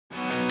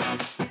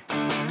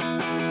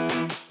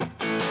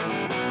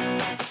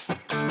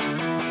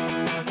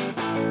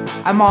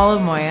I'm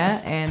Olive Moya,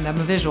 and I'm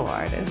a visual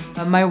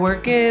artist. My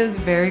work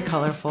is very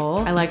colorful.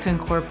 I like to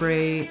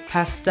incorporate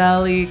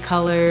pastel-y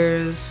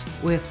colors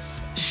with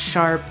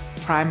sharp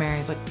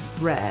primaries like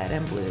red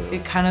and blue.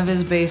 It kind of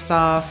is based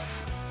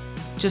off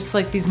just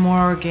like these more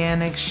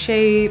organic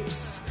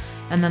shapes,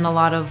 and then a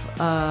lot of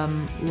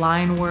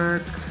line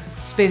work.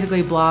 It's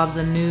basically blobs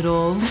and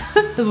noodles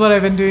is what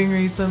I've been doing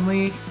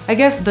recently. I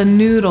guess the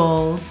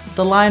noodles,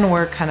 the line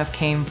work kind of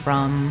came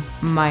from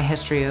my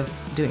history of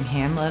doing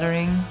hand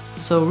lettering.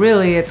 So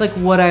really it's like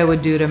what I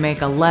would do to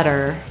make a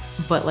letter,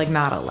 but like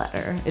not a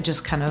letter. It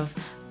just kind of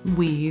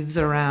weaves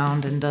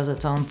around and does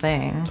its own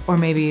thing. Or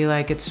maybe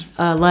like it's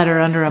a letter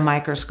under a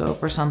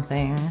microscope or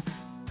something.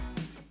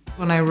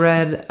 When I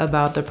read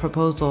about the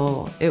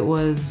proposal, it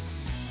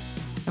was,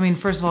 I mean,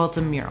 first of all, it's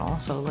a mural,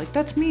 so I was like,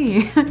 that's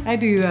me, I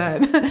do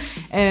that.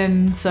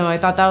 And so I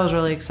thought that was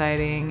really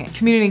exciting.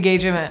 Community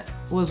engagement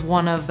was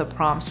one of the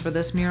prompts for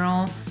this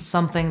mural,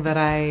 something that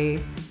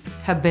I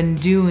have been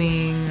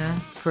doing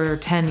for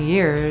 10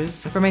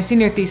 years. For my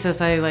senior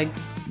thesis, I like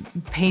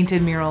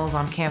painted murals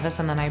on canvas,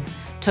 and then I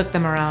took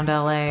them around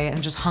LA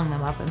and just hung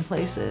them up in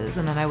places.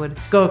 And then I would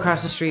go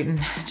across the street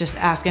and just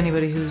ask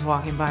anybody who's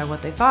walking by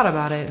what they thought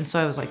about it. And so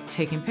I was like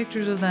taking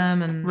pictures of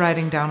them and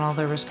writing down all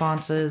their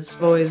responses.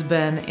 I've always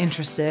been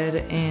interested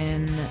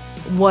in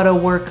what a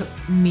work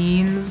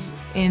means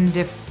in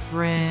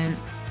different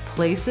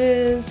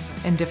places,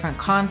 in different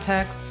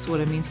contexts, what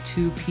it means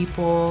to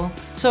people.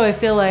 So I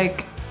feel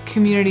like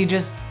community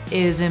just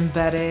is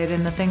embedded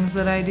in the things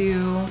that I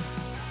do.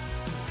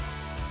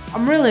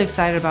 I'm really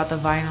excited about the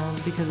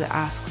vinyls because it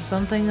asks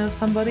something of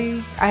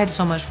somebody. I had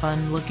so much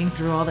fun looking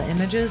through all the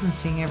images and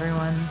seeing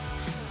everyone's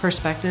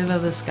perspective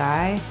of the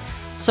sky.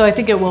 So I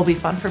think it will be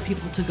fun for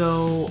people to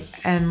go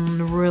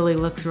and really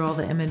look through all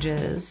the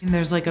images. And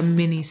there's like a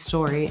mini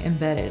story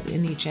embedded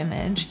in each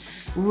image.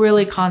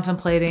 Really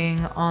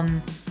contemplating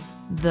on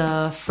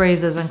the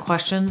phrases and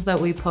questions that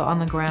we put on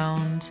the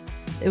ground.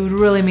 It would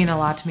really mean a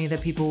lot to me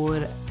that people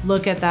would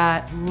look at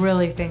that,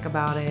 really think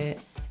about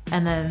it,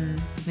 and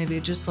then maybe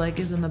it just like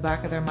is in the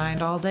back of their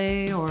mind all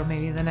day, or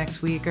maybe the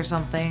next week or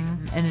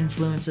something, and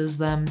influences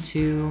them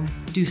to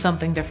do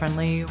something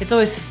differently. It's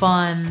always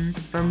fun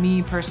for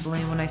me personally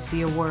when I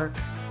see a work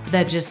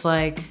that just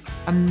like,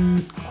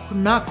 I'm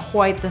not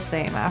quite the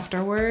same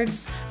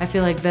afterwards. I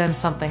feel like then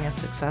something is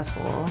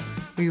successful,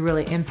 where you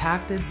really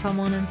impacted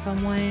someone in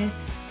some way,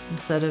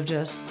 instead of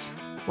just,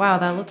 wow,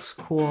 that looks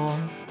cool.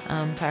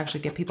 To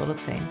actually get people to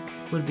think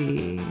would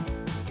be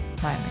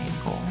my main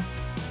goal.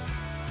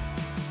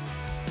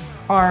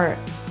 Art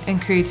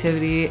and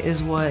creativity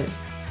is what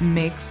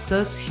makes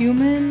us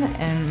human,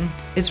 and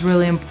it's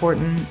really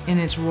important in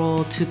its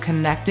role to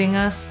connecting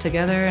us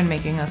together and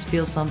making us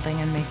feel something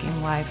and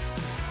making life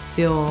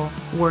feel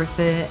worth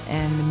it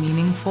and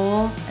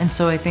meaningful. And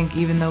so I think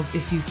even though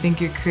if you think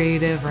you're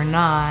creative or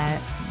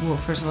not, well,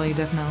 first of all, you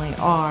definitely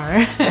are.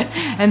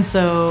 And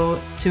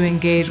so to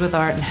engage with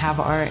art and have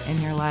art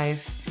in your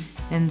life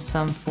in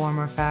some form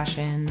or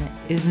fashion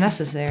is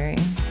necessary.